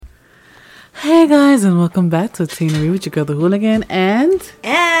Hey guys, and welcome back to Tina with your girl, the Hooligan, and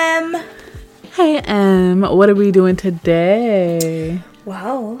M. Hey M, what are we doing today?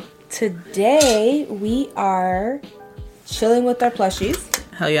 Well, today we are chilling with our plushies.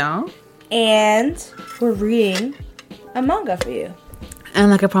 Hell yeah. And we're reading a manga for you.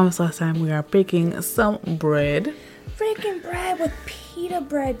 And like I promised last time, we are baking some bread. Freaking bread with pita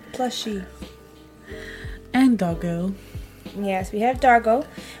bread plushie. And doggo. Yes, we have Dargo.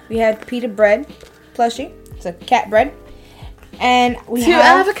 We have pita bread plushie. It's a cat bread. And we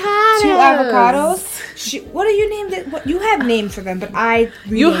have two avocados. What do you name it? What you have names for them, but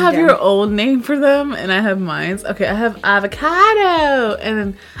You have them. your own name for them, and I have mine. Okay, I have avocado and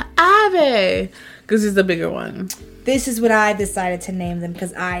then ave, because it's the bigger one. This is what I decided to name them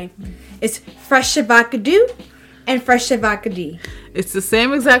because it's Fresh Avocado and Fresh Avocado. It's the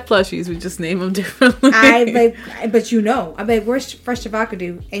same exact plushies, we just name them differently. But you know, I'm like, where's Fresh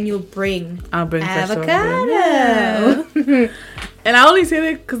Avocado? And you'll bring I'll bring avocado. Yeah. And I only say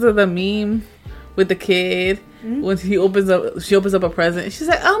that because of the meme with the kid. Mm-hmm. When she opens up a present, she's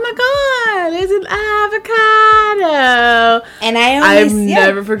like, "Oh my god, it's an avocado!" And I've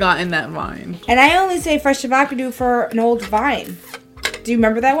never forgotten that vine. And I only say Fresh Avocado for an old vine. Do you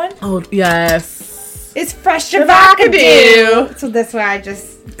remember that one? Oh yes. It's Fresh Avocado. So that's why I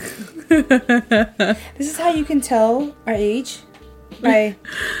just... This is how you can tell our age. By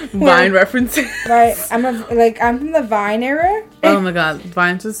Vine references. Right. I'm from the Vine era. Oh my god,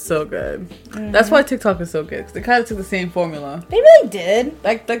 Vine's just so good. Mm-hmm. That's why TikTok is so good. Cause they kind of took the same formula. They really did.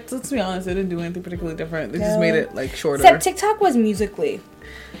 Like let's be honest, they didn't do anything particularly different. They just made it like shorter. Except TikTok was Musical.ly.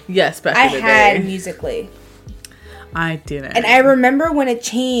 Yes, back in the day. I had Musical.ly. I didn't. And I remember when it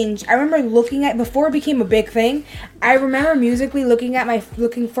changed. I remember looking at, before it became a big thing, I remember Musical.ly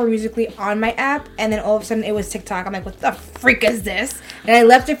looking for Musical.ly on my app, and then all of a sudden it was TikTok. I'm like, what the freak is this? And I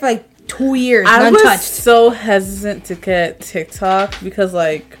left it for like 2 years, untouched. I was so hesitant to get TikTok because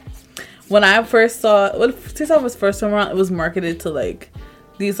like when I first saw when TikTok was first time around, it was marketed to like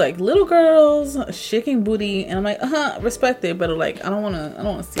these like little girls shaking booty, and I'm like, respect it, but like I don't want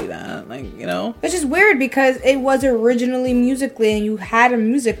to see that, like, you know. Which is weird because it was originally Musical.ly, and you had a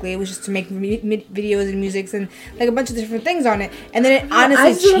Musical.ly. It was just to make videos and musics and like a bunch of different things on it, and then it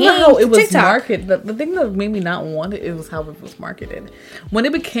honestly changed how it was TikTok. marketed. The thing that made me not want it was how it was marketed. When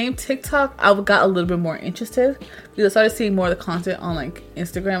it became TikTok, I got a little bit more interested because I started seeing more of the content on like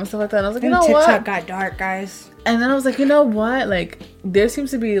Instagram and stuff like that. And I was like, TikTok got dark, guys. And then I was like, you know what? Like, there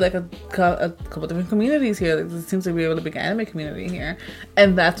seems to be like a couple different communities here. Like, there seems to be a really big anime community here,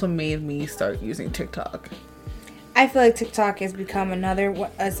 and that's what made me start using TikTok. I feel like TikTok has become another.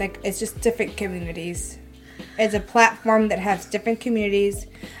 It's just different communities. It's a platform that has different communities.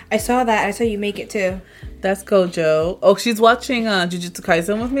 I saw that. I saw you make it too. That's Gojo. Oh, she's watching Jujutsu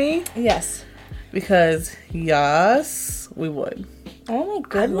Kaisen with me. Yes. Because yes, we would. Oh my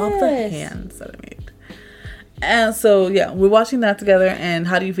goodness! I love the hands that I made. And so, yeah, we're watching that together. And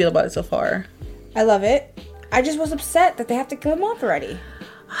how do you feel about it so far? I love it. I just was upset that they have to kill him off already.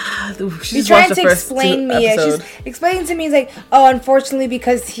 She's trying to explain me. She's explaining to me, it's like, oh, unfortunately,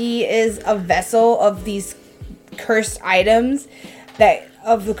 because he is a vessel of these cursed items,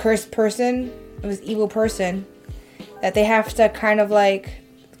 of the cursed person, of this evil person, that they have to kind of like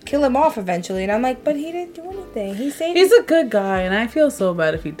kill him off eventually. And I'm like, but he didn't do anything. He's a good guy, and I feel so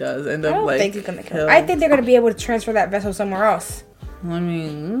bad if he does end up like. I don't think he's gonna kill him. I think they're gonna be able to transfer that vessel somewhere else. I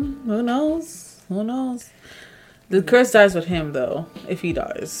mean, who knows? Who knows? The curse dies with him, though. If he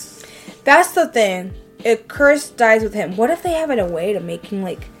dies, that's the thing. A curse dies with him. What if they have a way to make him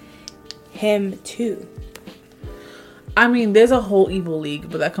like him too? I mean, there's a whole evil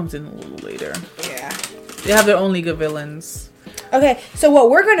league, but that comes in a little later. Yeah, they have their own league of villains. Okay, so what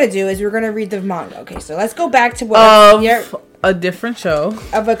we're going to do is we're going to read the manga. Okay, so let's go back to a different show.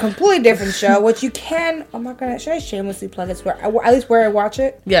 Of a completely different show, which you can... I'm not going to... Should I shamelessly plug it? At least where I watch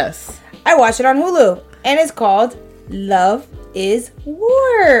it? Yes. I watch it on Hulu, and it's called Love is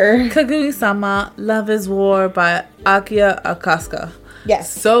War. Kaguya-sama, Love is War by Akiya Akasaka.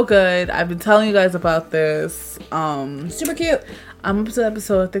 Yes. So good. I've been telling you guys about this. Super cute. I'm up to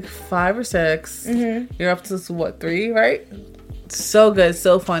episode, I think, 5 or 6. Mm-hmm. You're up to, 3, right? So good,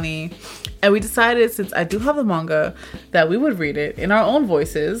 so funny. And we decided, since I do have the manga, that we would read it in our own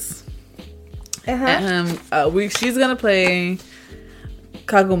voices. Uh-huh. She's gonna play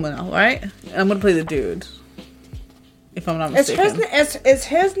Kagumino, right? And I'm gonna play the dude, if I'm not mistaken. Is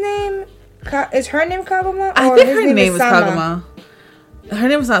her name Kaguma? I think her name is Kaguma. Her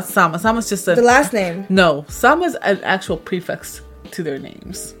name is not Sama. Sama's just the last name. No, Sama's an actual prefix to their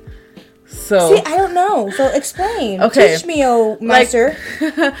names. So see, I don't know. So explain. Okay. Teach me, oh master.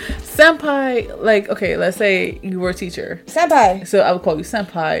 Senpai, like, okay, let's say you were a teacher. Senpai. So I would call you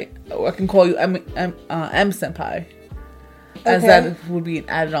senpai, or I can call you M senpai. As Okay. that would be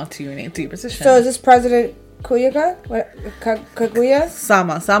added onto your name, to your position. So is this President Kaguya? What? Kaguya?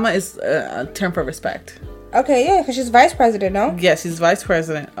 Sama is a term for respect. Okay, yeah, because she's vice president, no? Yeah, she's vice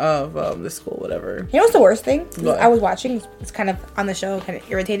president of the school, whatever. You know what's the worst thing? What? I was watching. It's kind of on the show. Kind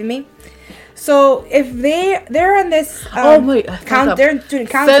of irritated me. So if they're on this, wait, they're in student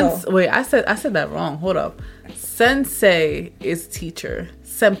council. Wait, I said that wrong. Hold up. Sensei is teacher.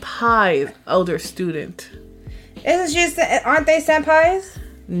 Senpai is elder student. Aren't they senpais?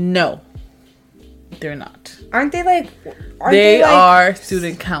 No, they're not. Aren't they like? They are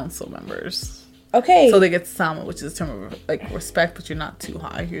student council members. Okay. So they get sama, which is a term of like respect, but you're not too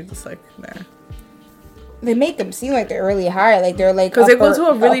high. You're just like there. They make them seem like they're really high, like they're like because they go to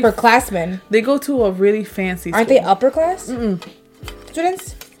a really upperclassmen. They go to a really fancy. Aren't school. they upper class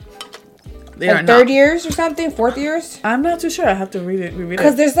students? They like are third not. years or something, fourth years. I'm not too sure. I have to reread it.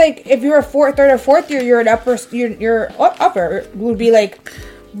 Because there's like, if you're a third or fourth year, you're an upper. You're upper would be like.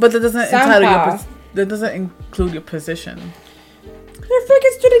 But that doesn't entitle your. That doesn't include your position. You're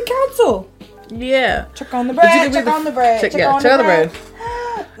freaking student council. Yeah. Check on the bread. Check on the bread. Check on the bread.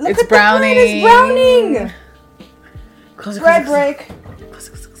 Look It's at browning. The bread. It's browning. Bread break.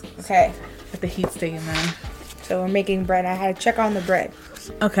 Okay. Let the heat stay in there. So we're making bread. I had to check on the bread.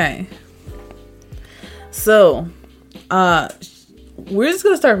 Okay. So, we're just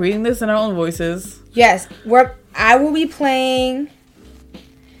gonna start reading this in our own voices. Yes. I will be playing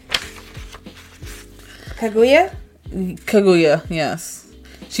Kaguya, yes.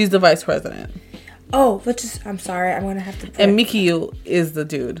 She's the vice president. Oh, I'm sorry. I'm gonna have to. And Mikio is the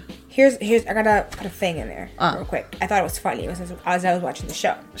dude. Here's. I gotta put a thing in there real quick. I thought it was funny as I was watching the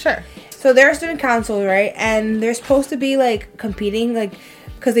show. Sure. So they're a student council, right? And they're supposed to be like competing, like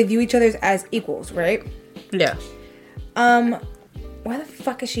because they view each other as equals, right? Yeah. Why the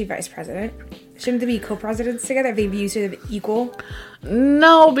fuck is she vice president? Shouldn't they be co-presidents together if they view each other equal?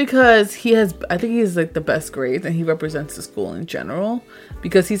 No, because I think he has like the best grades and he represents the school in general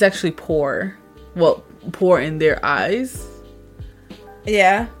because he's actually poor. Well, poor in their eyes.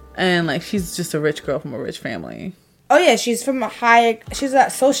 Yeah. And like she's just a rich girl from a rich family. Oh yeah, she's a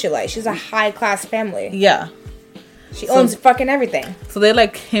socialite. She's a high class family. Yeah. She owns fucking everything. So they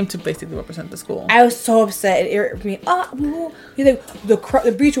like him to basically represent the school. I was so upset. It irritated me. He's like,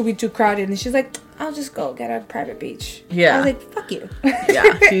 the beach will be too crowded. And she's like, I'll just go get a private beach. Yeah. I was like, fuck you.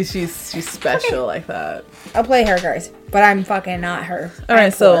 Yeah, she's special like that. I'll play her, guys. But I'm fucking not her.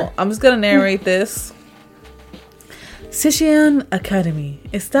 Alright, so I'm just going to narrate this. Sishian Academy,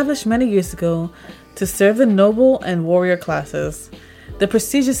 established many years ago to serve the noble and warrior classes. The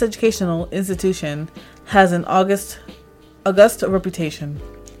prestigious educational institution has an august reputation.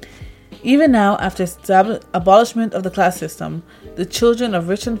 Even now, after abolishment of the class system, the children of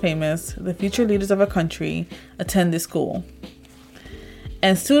rich and famous, the future leaders of our country, attend this school.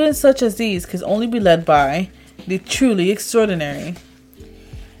 And students such as these can only be led by the truly extraordinary.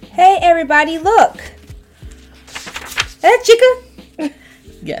 Hey, everybody, look. That chica?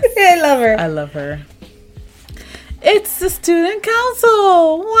 Yes. I love her. I love her. It's the student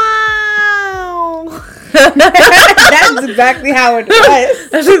council. Wow. That's exactly how it was.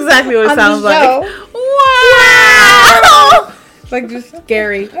 That's exactly what it sounds like. Wow. It's like just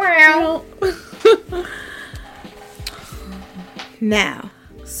scary. Wow. Now.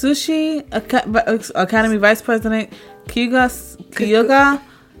 Sushi Academy Vice President Kyoga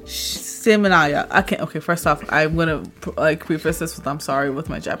Seminaya. I can't. Okay, first off, I'm gonna preface this with I'm sorry with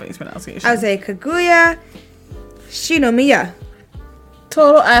my Japanese pronunciation. I would say Kaguya Shinomiya.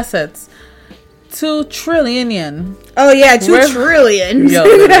 Total assets 2 trillion yen. Oh yeah, 2 trillion. Yo,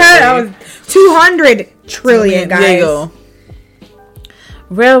 that was 200 trillion, guys. There you go.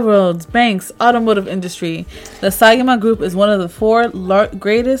 Railroads, banks, automotive industry. The Sagama Group is one of the 4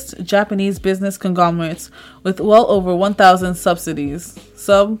 greatest Japanese business conglomerates with well over 1,000 subsidiaries.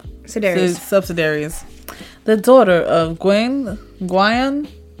 The daughter of Guyan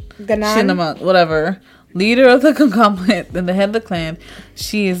Shinama, whatever, leader of the conglomerate and the head of the clan.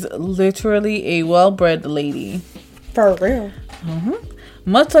 She is literally a well-bred lady. For real. Mm-hmm.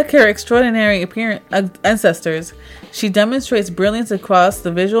 Much like her extraordinary ancestors, she demonstrates brilliance across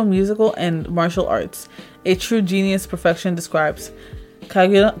the visual, musical, and martial arts. A true genius perfection describes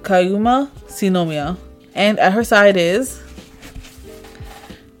Kayuma Shinomiya. And at her side is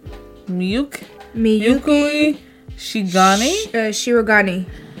Miyuki Shirogane, Shirogane.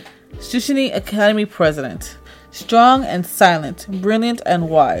 Sushi Academy President. Strong and silent, brilliant and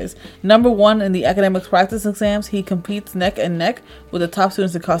wise. Number 1 in the academic practice exams, he competes neck and neck with the top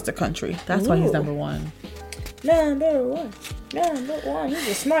students across the country. That's why he's number 1. Number one. He's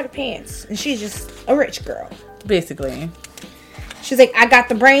a smart pants. And she's just a rich girl. Basically. She's like, I got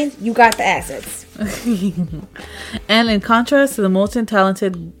the brains, you got the assets. And in contrast to the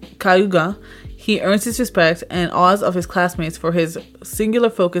multi-talented Kayuga, he earns his respect and awe of his classmates for his singular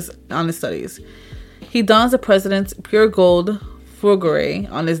focus on his studies. He dons the president's pure gold furgure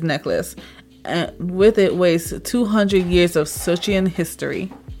on his necklace, and with it weighs 200 years of Sochian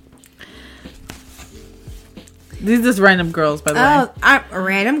history. These are just random girls, by the way. Oh, a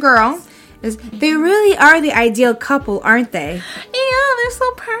random girl. They really are the ideal couple, aren't they? Yeah, they're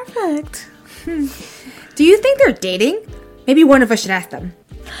so perfect. Do you think they're dating? Maybe one of us should ask them.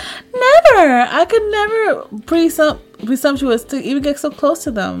 Never. I could never presumptuous to even get so close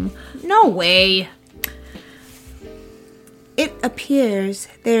to them. No way. It appears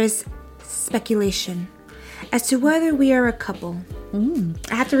there's speculation as to whether we are a couple.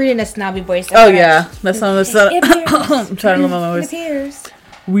 I have to read it in a snobby voice. Oh, yeah. That's not I'm trying to remember my voice. It appears.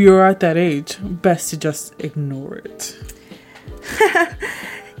 We are at that age. Best to just ignore it.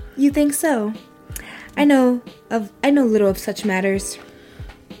 You think so? I know little of such matters.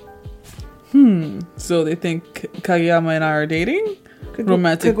 So they think Kageyama and I are dating?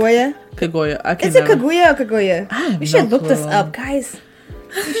 Romantic. Kaguya? Kaguya. Is it Kaguya or Kaguya? We should look this clue. up, guys.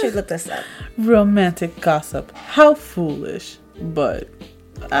 We should look this up. Romantic gossip. How foolish. But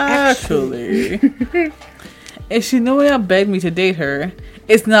actually, if Shinoya begged me to date her,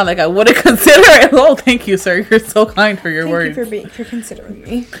 it's not like I wouldn't consider it. Oh, thank you, sir. You're so kind for your words. Thank you for considering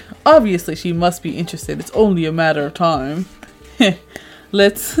me. Obviously, she must be interested. It's only a matter of time.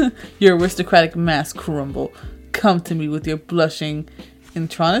 Let's your aristocratic mask crumble. Come to me with your blushing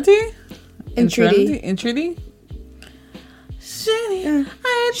entreaty? Entreaty? Shirogana,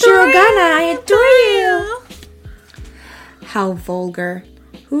 I adore you. How vulgar.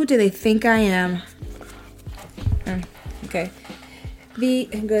 Who do they think I am? Okay. The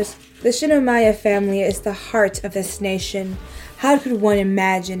Shinomiya family is the heart of this nation. How could one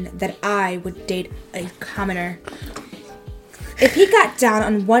imagine that I would date a commoner? If he got down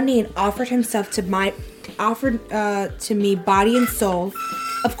on one knee and offered to me body and soul,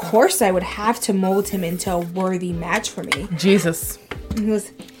 of course I would have to mold him into a worthy match for me. Jesus. He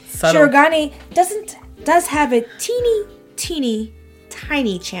was Shirogane does have a teeny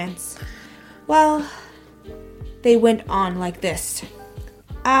tiny chance. Well, they went on like this.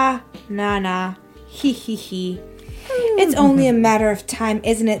 Nah, he. It's only a matter of time,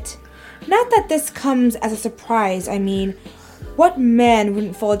 isn't it? Not that this comes as a surprise. I mean, what man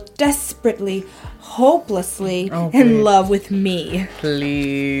wouldn't fall desperately, hopelessly in love with me?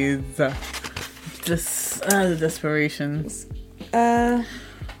 Please. Just the desperation.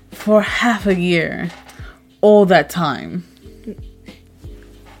 For half a year. All that time.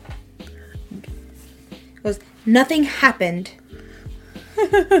 Nothing happened.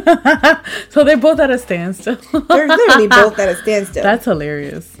 So they're both at a standstill. They're literally both at a standstill. That's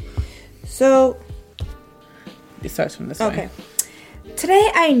hilarious. So it starts from this way. Okay.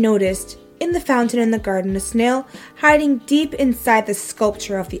 Today I noticed in the fountain in the garden a snail hiding deep inside the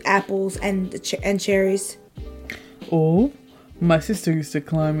sculpture of the apples and cherries. Oh, my sister used to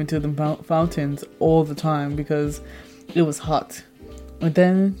climb into the fountains all the time because it was hot. And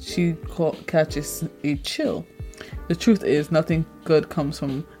then she catches a chill. The truth is, nothing good comes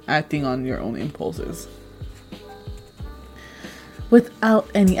from acting on your own impulses. Without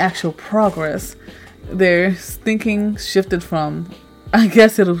any actual progress, their thinking shifted from, I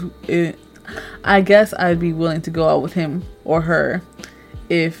guess I'd be willing to go out with him or her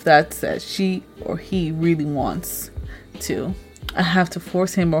if that's that she or he really wants to. I have to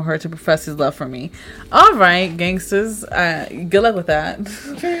force him or her to profess his love for me. All right, gangsters. Good luck with that.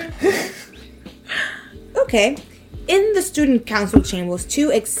 Okay. In the student council chambers,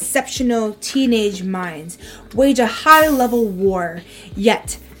 two exceptional teenage minds wage a high-level war.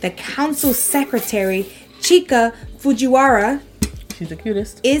 Yet, the council secretary, Chika Fujiwara, she's the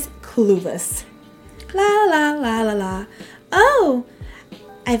cutest, is clueless. La la la la la. Oh,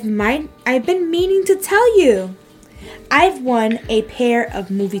 I've been meaning to tell you. I've won a pair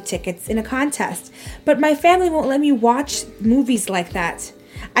of movie tickets in a contest, but my family won't let me watch movies like that.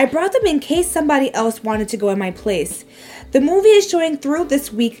 I brought them in case somebody else wanted to go in my place. The movie is showing through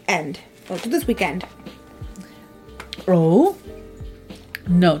this weekend. Oh.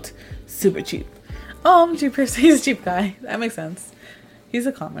 Note, super cheap. Oh, he's a cheap guy. That makes sense. He's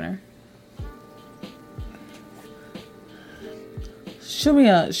a commoner.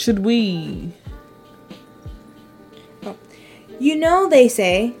 Shumiya, should we You know, they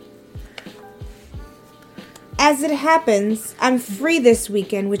say, as it happens, I'm free this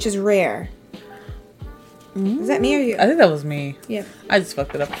weekend, which is rare. Is that me or you? I think that was me. Yeah. I just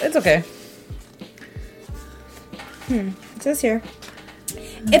fucked it up. It's okay. It says here,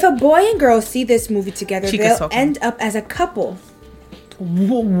 if a boy and girl see this movie together, they'll end up as a couple.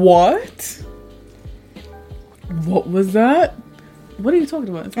 What? What was that? What are you talking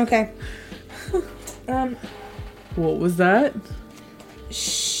about? Okay. What was that?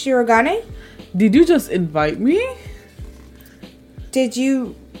 Shirogane? Did you just invite me? Did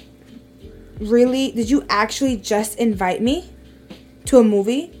you actually just invite me to a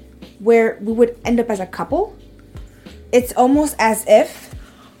movie where we would end up as a couple? It's almost as if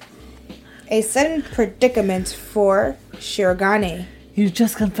a sudden predicament for Shirogane. You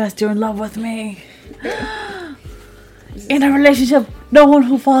just confessed you're in love with me. In a relationship, the one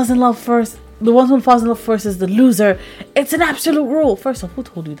who falls in love first is the loser. It's an absolute rule. First off, who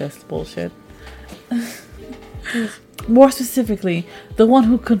told you this bullshit? More specifically, the one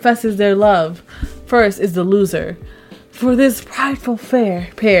who confesses their love first is the loser. For this prideful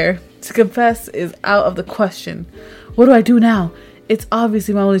pair to confess is out of the question. What do I do now? It's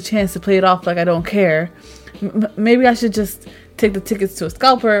obviously my only chance to play it off like I don't care. Maybe I should just take the tickets to a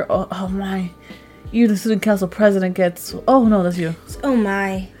scalper. Oh my. Even the student council president gets... Oh no, that's you. Oh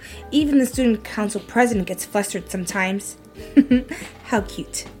my. Even the student council president gets flustered sometimes. How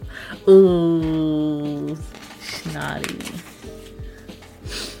cute. Ooh. Snotty.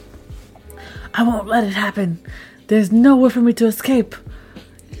 I won't let it happen. There's nowhere for me to escape.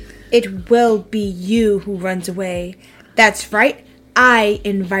 It will be you who runs away. That's right. I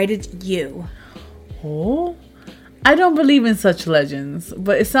invited you. Oh? I don't believe in such legends,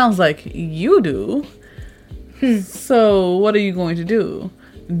 but it sounds like you do. So, what are you going to do?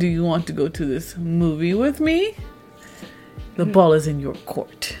 Do you want to go to this movie with me? The ball is in your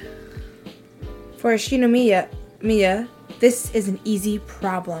court. For Shinomiya, this is an easy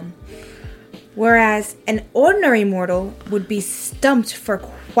problem. Whereas an ordinary mortal would be stumped for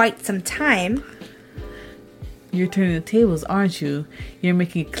quite some time. You're turning the tables, aren't you? You're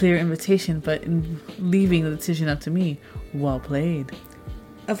making a clear invitation, but leaving the decision up to me. Well played.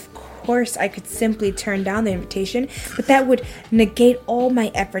 Of course, I could simply turn down the invitation, but that would negate all my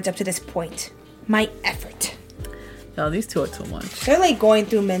efforts up to this point. My effort. No, these two are too much. They're like going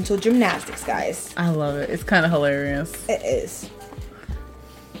through mental gymnastics, guys. I love it. It's kind of hilarious. It is.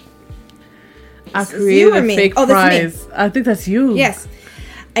 I created a fake prize. I think that's you. Yes.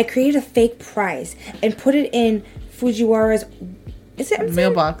 I created a fake prize and put it in Fujiwara's... Is it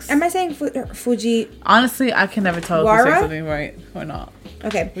mailbox? Am I saying Fuji? Honestly, I can never tell if you say something right or not.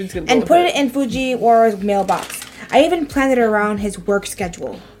 Okay. And put it in Fujiwara's mailbox. I even planned it around his work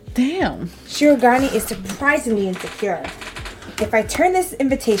schedule. Damn. Shirogane is surprisingly insecure. If I turn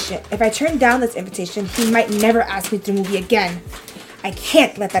down this invitation, he might never ask me to the movie again. I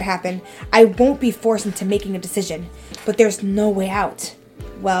can't let that happen. I won't be forced into making a decision, but there's no way out.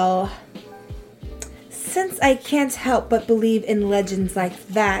 Well, since I can't help but believe in legends like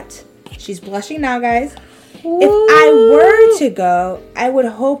that, she's blushing now, guys. Ooh. If I were to go, I would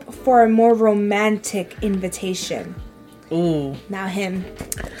hope for a more romantic invitation. Ooh. Now him.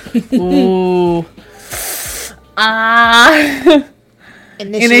 Ooh.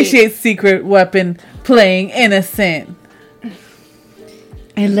 Initiate secret weapon playing innocent.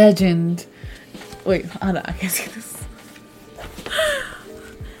 A legend. Wait, hold on, I can't see this.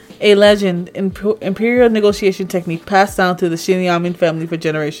 A legend, imperial negotiation technique passed down through the Shinyamin family for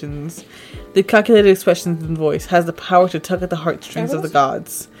generations. The calculated expressions in voice has the power to tug at the heartstrings of the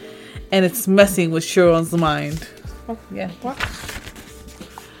gods. And it's messing with Shiron's mind. Oh, yeah.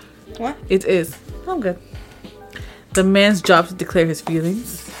 What? It is. I'm good. The man's job to declare his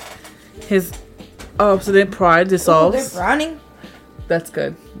feelings. His obstinate pride dissolves. Ooh, they're browning. That's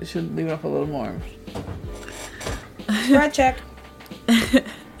good. They should leave it up a little more. Spread check.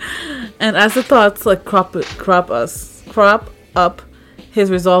 And as the thoughts like crop up,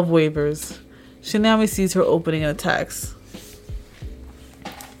 his resolve wavers. Shinami sees her opening and attacks.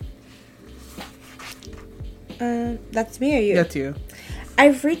 That's me or you? That's you.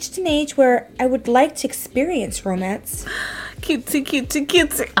 I've reached an age where I would like to experience romance.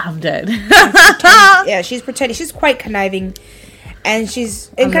 Cutesy. I'm dead. Yeah, she's pretending. She's quite conniving. And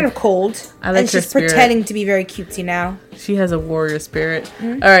she's kind of cold. I like and she's pretending to be very cutesy now. She has a warrior spirit.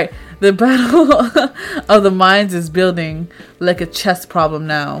 Mm-hmm. All right. The battle of the minds is building like a chess problem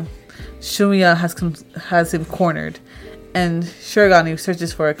now. Shumiya has him cornered. And Shirogane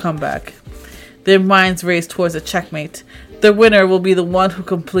searches for a comeback. Their minds race towards a checkmate. The winner will be the one who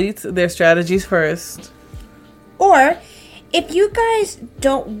completes their strategies first. Or, if you guys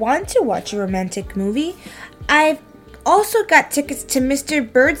don't want to watch a romantic movie, I've also got tickets to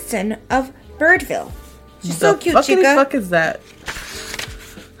Mr. Birdson of Birdville. She's so cute, Chica. What the fuck is that?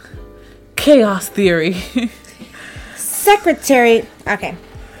 Chaos Theory. Secretary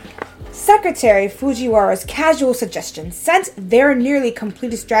Fujiwara's casual suggestion sent their nearly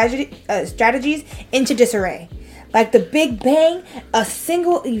completed strategies into disarray. Like the Big Bang, a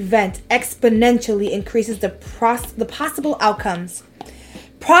single event exponentially increases the possible outcomes.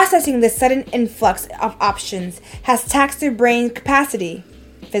 Processing this sudden influx of options has taxed their brain capacity.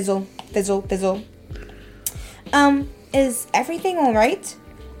 Fizzle, fizzle, fizzle. Is everything alright?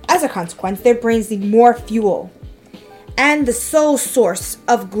 As a consequence, their brains need more fuel. And the sole source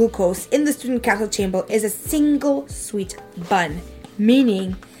of glucose in the student council chamber is a single sweet bun,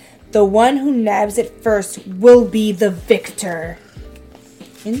 meaning the one who nabs it first will be the victor.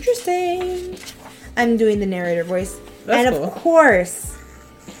 Interesting. I'm doing the narrator voice. That's and cool. Of course.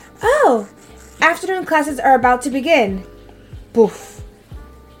 Oh, afternoon classes are about to begin. Boof.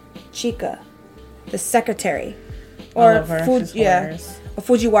 Chica, the secretary, or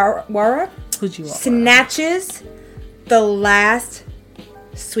Fujiwara, snatches the last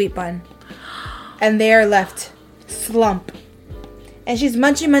sweet bun, and they are left slump. And she's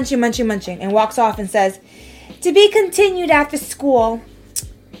munching, and walks off and says, "To be continued after school."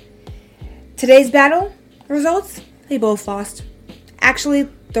 Today's battle results: they both lost. Actually,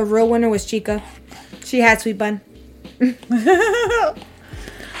 the real winner was Chica. She had sweet bun.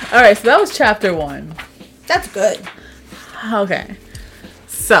 Alright, so that was chapter 1. That's good. Okay.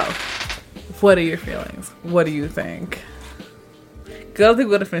 So, what are your feelings? What do you think? Because I don't think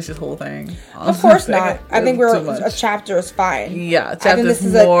we're going to finish this whole thing. Of course not. I think a chapter is fine. Yeah, chapter is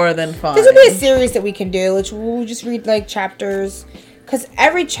more than fine. This will be a series that we can do, which we'll just read like chapters. Because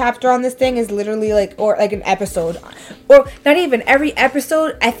every chapter on this thing is literally like an episode. Or not even every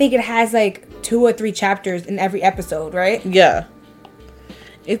episode. I think it has like 2 or 3 chapters in every episode, right? Yeah.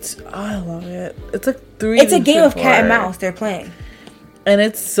 I love it. It's like 3. It's a game of cat and mouse they're playing. And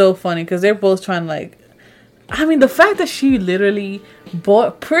it's so funny because they're both trying to the fact that she literally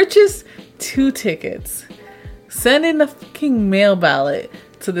purchased 2 tickets, sent in the fucking mail ballot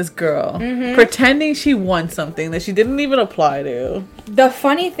to this girl, pretending she won something that she didn't even apply to. The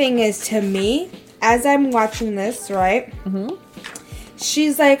funny thing is, to me, as I'm watching this, right?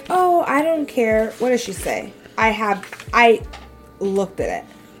 She's like, "Oh, I don't care." What does she say? I looked at it.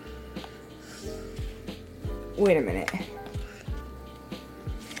 Wait a minute.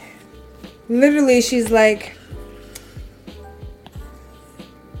 Literally, she's like,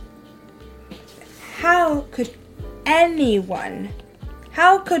 how could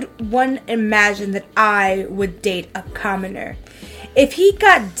one imagine that I would date a commoner? If he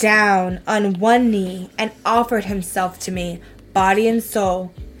got down on one knee and offered himself to me, body and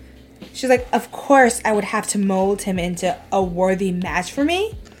soul, she's like, of course I would have to mold him into a worthy match for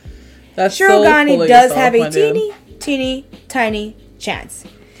me. That's Shirogane so does have a teeny tiny chance.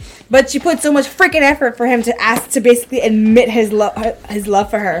 But she put so much freaking effort for him to basically admit his love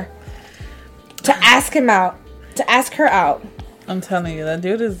for her. To ask her out. I'm telling you,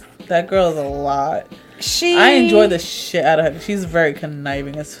 that girl is a lot. I enjoy the shit out of her. She's very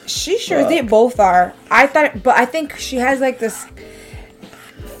conniving as fuck. They both are. I think she has like this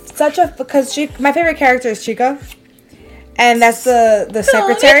because my favorite character is Chica. And that's the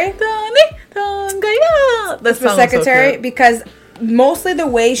secretary. That's the secretary because mostly the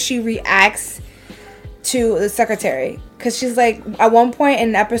way she reacts to the secretary, because she's like, at one point in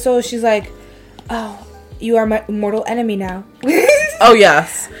an episode, she's like, "Oh, you are my mortal enemy now." Oh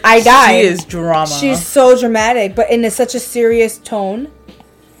yes, I died. She is drama. She's so dramatic, but in such a serious tone.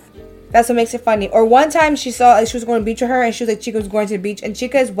 That's what makes it funny. Or one time she saw she was going to the beach with her, and she was like, Chica was going to the beach, and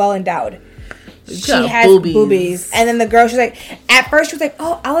Chica is well endowed. She has boobies. And then the girl, she's like, at first she was like,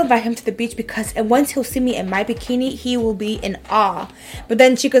 "Oh, I'll invite him to the beach and once he'll see me in my bikini, he will be in awe." But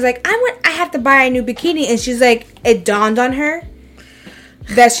then Chica's like, I have to buy a new bikini. And she's like, it dawned on her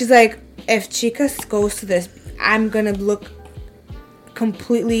that she's like, if Chica goes to this, I'm going to look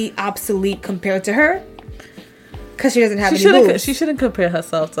completely obsolete compared to her. Because she doesn't have any boobs. She shouldn't compare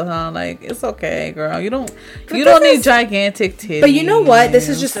herself to her. Like, it's okay, girl. You don't need gigantic titties. But you know what? This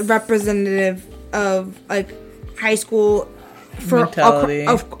is just a representative of like high school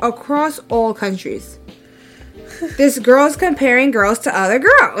across all countries. This girl's comparing girls to other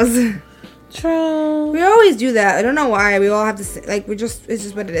girls. True. We always do that. I don't know why. We all have to say, like, it's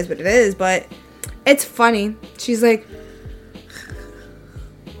just what it is. But it's funny. She's like,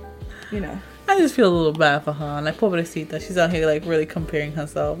 you know. I just feel a little bad for her. Like, pobrecita. She's out here, like, really comparing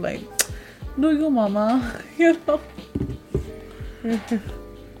herself. Like, do you, mama? You know? I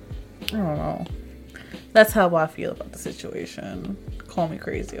don't know. That's how I feel about the situation. Call me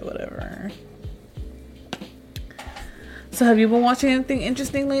crazy or whatever. So have you been watching anything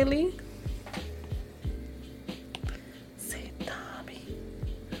interesting lately? Say Tommy.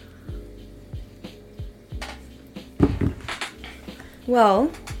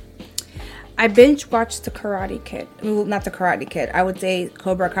 Well, I binge watched The Karate Kid. Well, not The Karate Kid. I would say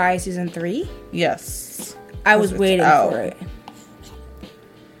Cobra Kai season 3. Yes. I was waiting for it.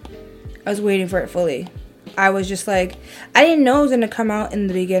 I was waiting for it fully. I was just like, I didn't know it was going to come out in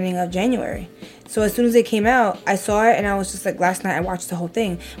the beginning of January. So as soon as it came out, I saw it and I was just like, last night I watched the whole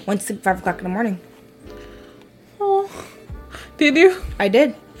thing. Went to sleep 5 o'clock in the morning. Oh. Did you? I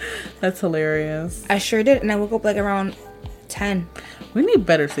did. That's hilarious. I sure did. And I woke up like around 10. We need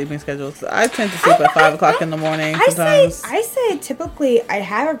better sleeping schedules. I tend to sleep at 5 o'clock in the morning sometimes. I say typically I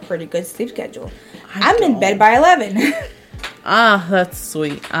have a pretty good sleep schedule. I'm in bed by 11. Ah, that's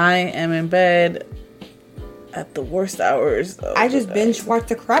sweet. I am in bed at the worst hours. I just binge watched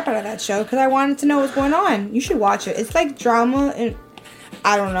the crap out of that show because I wanted to know what's going on. You should watch it. It's like drama and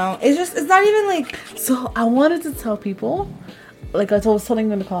I don't know. It's not even like. So I wanted to tell people, like I was telling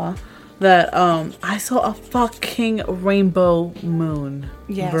them in the car, that I saw a fucking rainbow moon.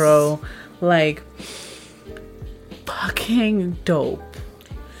 Yes. Bro. Like, fucking dope.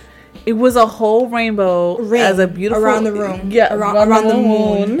 It was a whole rainbow as a beautiful around the room. Yeah, around the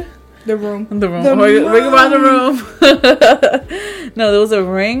moon. The room. Ring around the room. No, there was a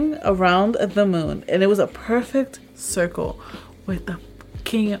ring around the moon, and it was a perfect circle with the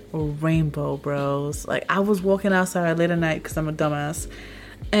fucking rainbow, bros. Like, I was walking outside late at night because I'm a dumbass,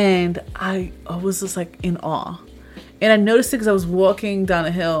 and I was just like in awe. And I noticed it because I was walking down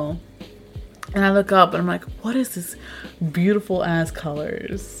a hill, and I look up and I'm like, what is this beautiful ass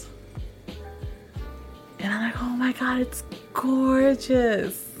colors? And I'm like, oh my god, it's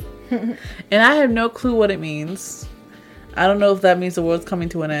gorgeous. And I have no clue what it means. I don't know if that means the world's coming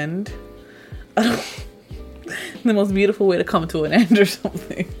to an end. The most beautiful way to come to an end or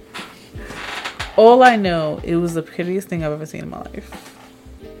something. All I know, it was the prettiest thing I've ever seen in my life.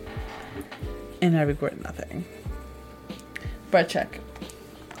 And I regret nothing. Bread check.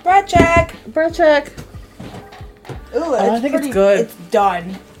 Bread check. Bread check. Ooh, I think it's good. It's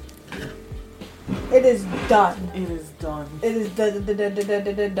done. It is done. It is done. It is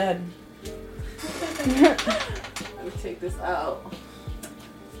done. Let me take this out.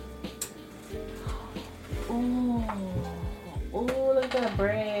 Ooh. Ooh, look at that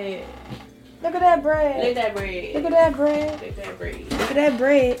bread. Look at that bread. Look at that bread. Look at that bread. Look at that bread. Look at that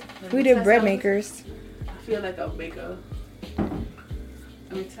bread. We did bread makers. I feel like a baker.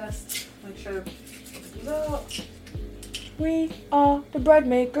 Let me test. Make sure. No. We are the bread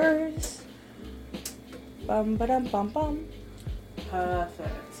makers. Bum ba dum bum bum.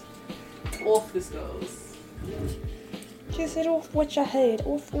 Perfect. Off this goes. Just it off with your head.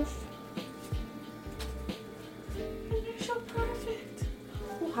 Off. You're so perfect.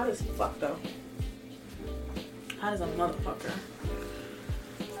 Ooh, hot as fuck though. Hot as a motherfucker.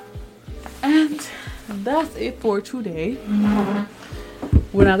 And that's it for today.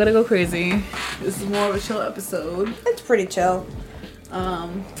 We're not gonna go crazy. This is more of a chill episode. It's pretty chill.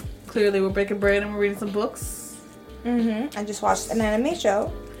 Clearly we're breaking bread and we're reading some books. I just watched an anime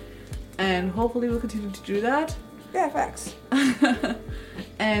show. And hopefully we'll continue to do that. Yeah, facts.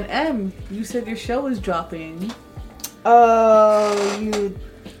 And Em, you said your show is dropping. Oh, you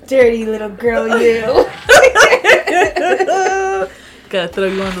dirty little girl, you. Gotta throw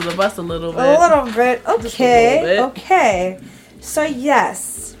you under the bus a little bit. A little bit. Okay. A little bit. Okay. So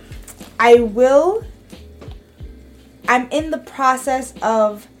yes, I'm in the process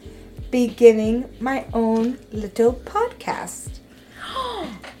of beginning my own little podcast.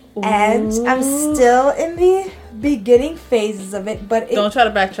 And I'm still in the beginning phases of it, but don't try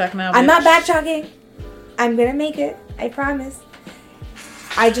to backtrack now. I'm not backtracking. I'm gonna make it. I promise.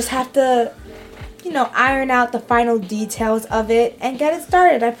 I just have to, iron out the final details of it and get it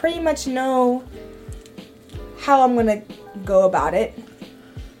started. I pretty much know how I'm gonna go about it.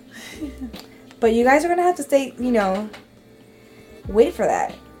 But you guys are gonna have to stay, wait for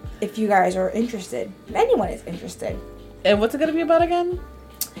that if you guys are interested. If anyone is interested. And what's it gonna be about again?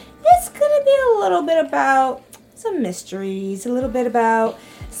 It's gonna be a little bit about some mysteries, a little bit about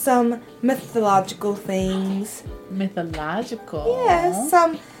some mythological things. Mythological? Yeah,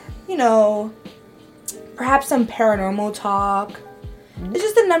 some, perhaps some paranormal talk. Mm-hmm.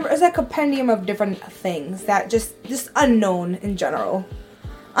 It's a compendium of different things that just unknown in general.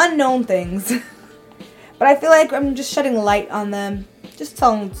 Unknown things. But I feel like I'm just shedding light on them, just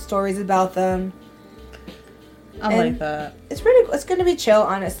telling stories about them. I like that. It's gonna be chill,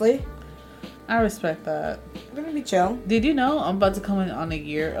 honestly. I respect that. It's gonna be chill. Did you know I'm about to come in on a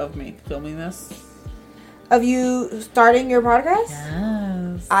year of me filming this? Of you starting your podcast?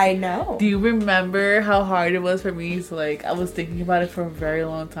 Yes. I know. Do you remember how hard it was for me to I was thinking about it for a very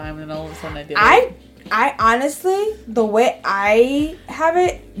long time, and then all of a sudden I did it. I honestly, the way I have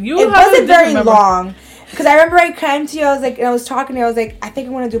it, it wasn't very long. Because I remember I came to you, I was like, and I was talking to you, I was like, I think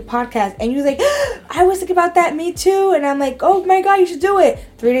I want to do a podcast. And you was like, I was thinking about that, me too. And I'm like, oh my God, you should do it.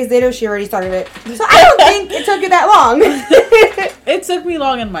 3 days later, she already started it. So I don't think it took you that long. It took me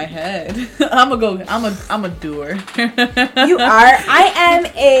long in my head. I'm a doer. You are. I am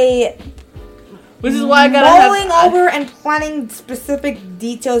a... Which is why I gotta mulling over and planning specific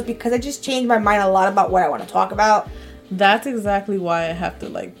details because I just changed my mind a lot about what I want to talk about. That's exactly why I have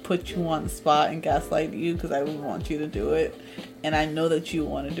to put you on the spot and gaslight you, because I want you to do it, and I know that you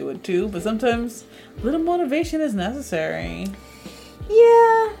want to do it too. But sometimes a little motivation is necessary.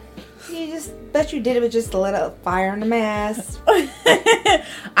 Yeah, you just bet you did it with just a little fire in the mask.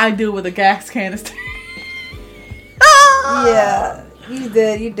 I do it with a gas canister. Yeah. You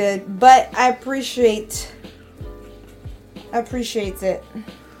did. But I appreciate it.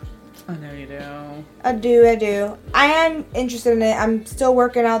 I know you do. I do. I am interested in it. I'm still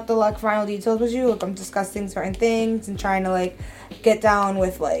working out the final details with you. I'm discussing certain things and trying to get down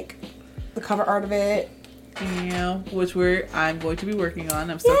with the cover art of it. Yeah, which I'm going to be working on.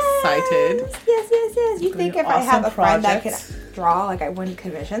 I'm so excited. Yes. You think if I have a friend that can draw, I wouldn't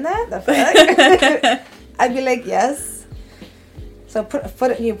commission that? The fuck? I'd be like, yes. So put a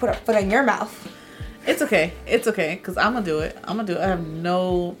foot in your mouth. It's okay, because I'm gonna do it. I have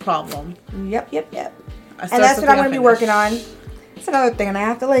no problem. Yep. And that's what I'm gonna be working on. It's another thing, and I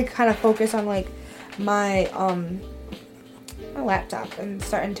have to kind of focus on my my laptop and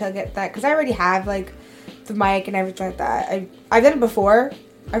starting to get that, because I already have the mic and everything like that. I've done it before.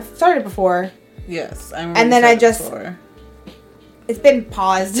 I've started before. Yes, I remember. And then it's been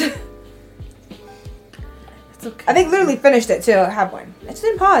paused. It's okay. I think literally finished it too. I have one. It's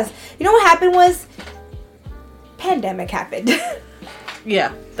been paused. You know what happened was pandemic happened.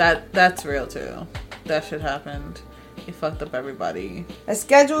 Yeah, that's real too. That shit happened. It fucked up everybody. The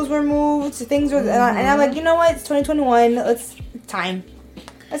schedules were moved. Things were, and I'm like, you know what? It's 2021. It's time.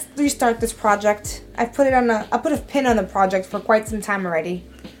 Let's restart this project. I put a pin on the project for quite some time already.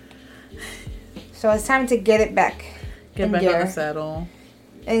 So it's time to get it back. Get back on the saddle.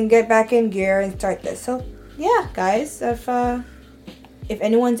 And get back in gear and start this. So yeah, guys, if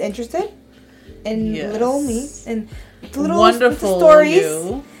anyone's interested in little me and the little wonderful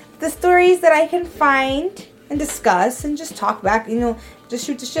the stories that I can find and discuss and just talk back, just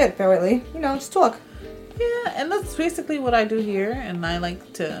shoot the shit, apparently, just talk. Yeah, and that's basically what I do here, and I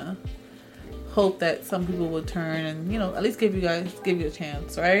like to hope that some people will turn and at least give you a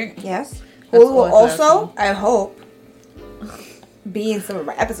chance, right? Yes. Who will also, I hope, be in some of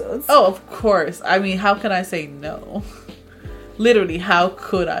my episodes. Oh, of course. I mean, how can I say no? Literally, how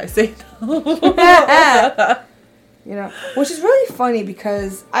could I say no? Which is really funny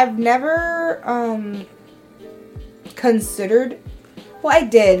because I've never considered. Well, I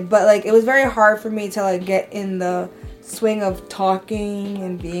did, but it was very hard for me to get in the swing of talking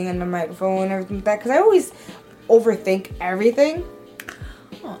and being on the microphone and everything like that, because I always overthink everything.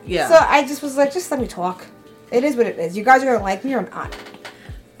 Oh, yeah. So I just was like, just let me talk. It is what it is. You guys are gonna like me or not.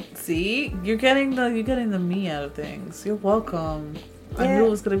 See, you're getting the me out of things. You're welcome. Yeah. I knew it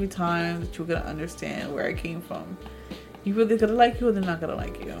was gonna be time that you were gonna understand where I came from. You're either gonna like you or they're not gonna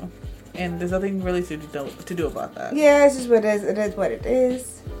like you, and there's nothing really to do about that. Yeah, it's just what it is. It is what it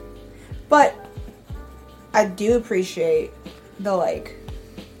is. But I do appreciate the like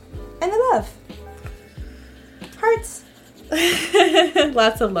and the love. Hearts.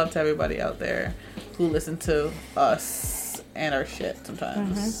 Lots of love to everybody out there who listen to us and our shit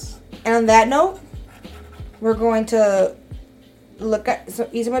sometimes. Mm-hmm. And on that note, we're going to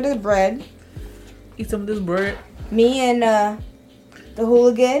eat some of this bread. Eat some of this bread. Me and the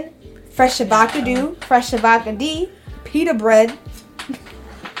hooligan, fresh shabaka-do, fresh shabaka-dee, pita bread.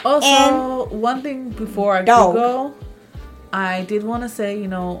 Also, and one thing before I go, I did want to say,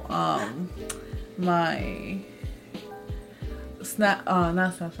 my not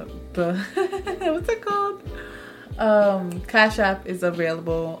Snapchat, but what's it called? Cash App is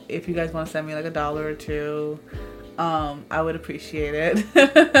available if you guys want to send me like $1 or $2. I would appreciate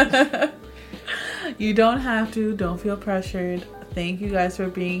it. You don't have to. Don't feel pressured. Thank you guys for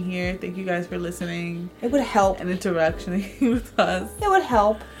being here. Thank you guys for listening. It would help. And interacting with us. It would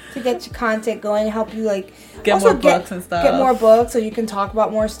help. to get your content going, help you like get more books and stuff. Get more books so you can talk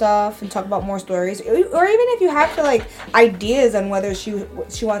about more stuff and talk about more stories, or even if you have to like ideas on whether she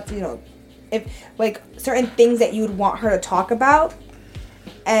wants, you know, if like certain things that you would want her to talk about,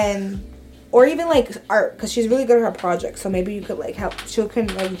 and or even like art, because she's really good at her projects. So maybe you could like help. She can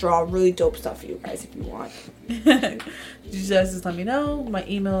like draw really dope stuff for you guys if you want. You guys just let me know. My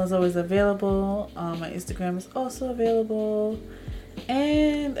email is always available. My Instagram is also available.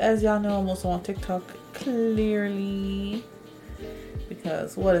 And as y'all know, I'm also on TikTok, clearly.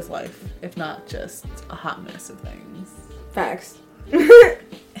 Because what is life if not just a hot mess of things? Facts. We're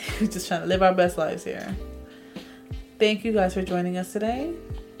just trying to live our best lives here. Thank you guys for joining us today.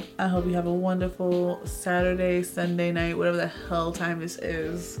 I hope you have a wonderful Saturday, Sunday night, whatever the hell time this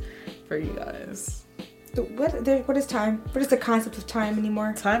is for you guys. What is time? What is the concept of time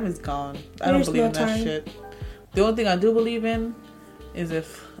anymore? Time is gone. I don't believe in that shit. The only thing I do believe in is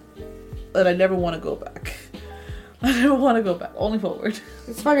that I never want to go back. I never want to go back. Only forward.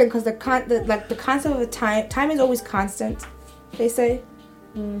 It's funny because the concept of time is always constant. They say.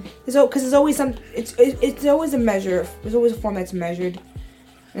 Because it's always it's always a measure. There's always a form that's measured.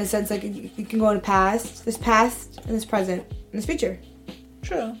 In a sense, like you can go in the past, and this present, and this future.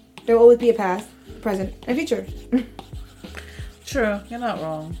 True. There will always be a past, present, and future. True. You're not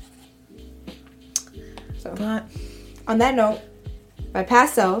wrong. So, but on that note, my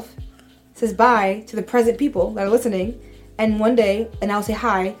past self says bye to the present people that are listening, and I'll say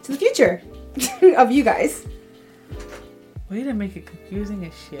hi to the future of you guys. Way to make it confusing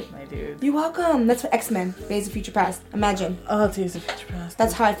as shit, my dude. You're welcome. That's what X-Men, Days of Future Past. Imagine. Oh, Days of Future Past.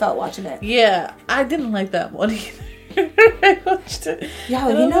 That's how I felt watching it. Yeah, I didn't like that one either. I watched it. Yeah,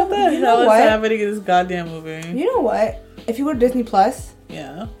 you know what? Happening in this goddamn movie. You know what? If you go to Disney Plus,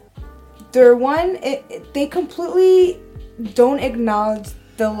 yeah, they completely don't acknowledge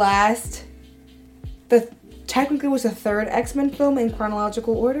technically was the third X-Men film in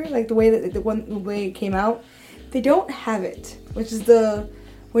chronological order, like the way it came out. They don't have it, which is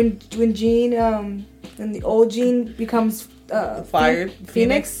when Jean and the old Jean becomes fired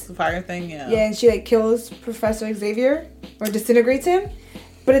Phoenix, the fire thing, yeah, and she like kills Professor Xavier or disintegrates him.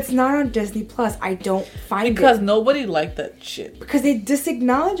 But it's not on Disney Plus. I don't find it. Because nobody liked that shit. Because they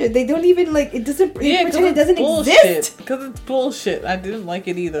disacknowledge it. They don't even like it. Doesn't pretend it doesn't exist. Because it's bullshit. I didn't like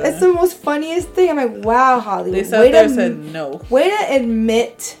it either. It's the most funniest thing. I'm like, wow, Hollywood. They said no. Way to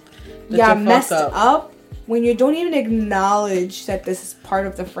admit y'all messed up when you don't even acknowledge that this is part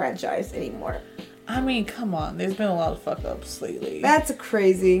of the franchise anymore. I mean, come on. There's been a lot of fuck ups lately. That's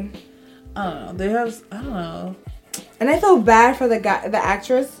crazy. I don't know. I don't know. And I feel bad for the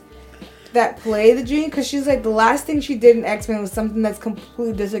actress that played the Jean, because she's like, the last thing she did in X-Men was something that's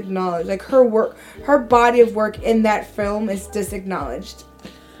completely disacknowledged. Like her body of work in that film is disacknowledged.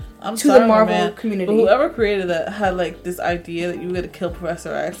 I'm to sorry, the Marvel community. But whoever created that had like this idea that you were gonna kill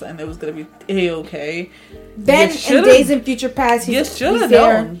Professor X and it was gonna be A-okay. Then in Days in Future Past, you should have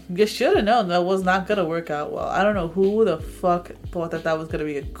known. You should have known that was not gonna work out well. I don't know who the fuck thought that was gonna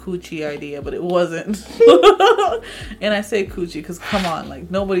be a coochie idea, but it wasn't. And I say coochie because come on,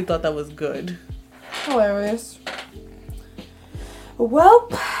 like nobody thought that was good. Hilarious. Well,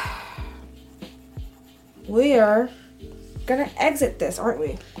 we are gonna exit this, aren't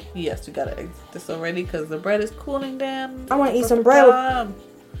we? Yes, we gotta exit this already because the bread is cooling down. I want to eat some bread.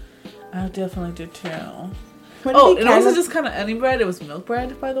 I definitely do too. Oh, and it wasn't just kind of any bread. It was milk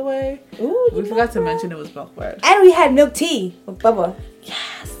bread, by the way. Ooh, we forgot to mention it was milk bread. And we had milk tea with Bubba.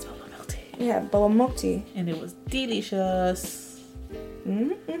 Yes, Bubba milk tea. We had Bubba milk tea. And it was delicious.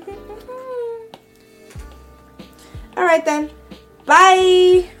 Mm-hmm. All right, then.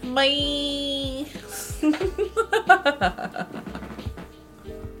 Bye. Bye.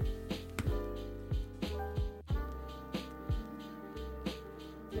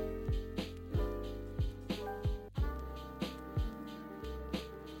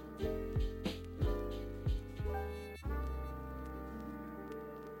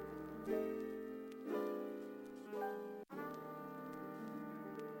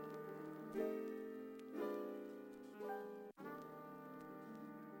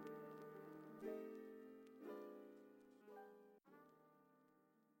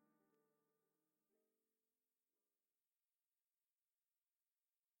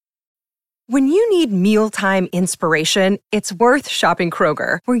 When you need mealtime inspiration, it's worth shopping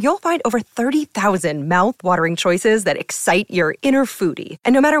Kroger, where you'll find over 30,000 mouth-watering choices that excite your inner foodie.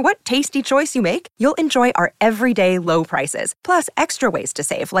 And no matter what tasty choice you make, you'll enjoy our everyday low prices, plus extra ways to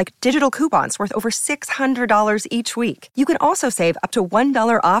save, like digital coupons worth over $600 each week. You can also save up to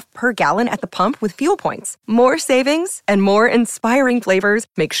 $1 off per gallon at the pump with fuel points. More savings and more inspiring flavors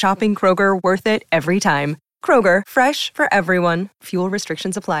make shopping Kroger worth it every time. Kroger, fresh for everyone. Fuel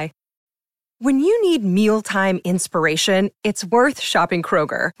restrictions apply. When you need mealtime inspiration, it's worth shopping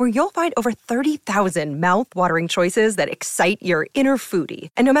Kroger, where you'll find over 30,000 mouth-watering choices that excite your inner foodie.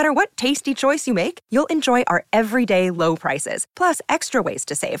 And no matter what tasty choice you make, you'll enjoy our everyday low prices, plus extra ways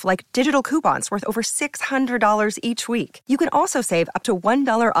to save, like digital coupons worth over $600 each week. You can also save up to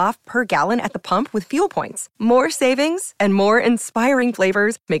 $1 off per gallon at the pump with fuel points. More savings and more inspiring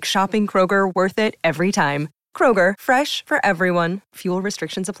flavors make shopping Kroger worth it every time. Kroger, fresh for everyone. Fuel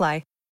restrictions apply.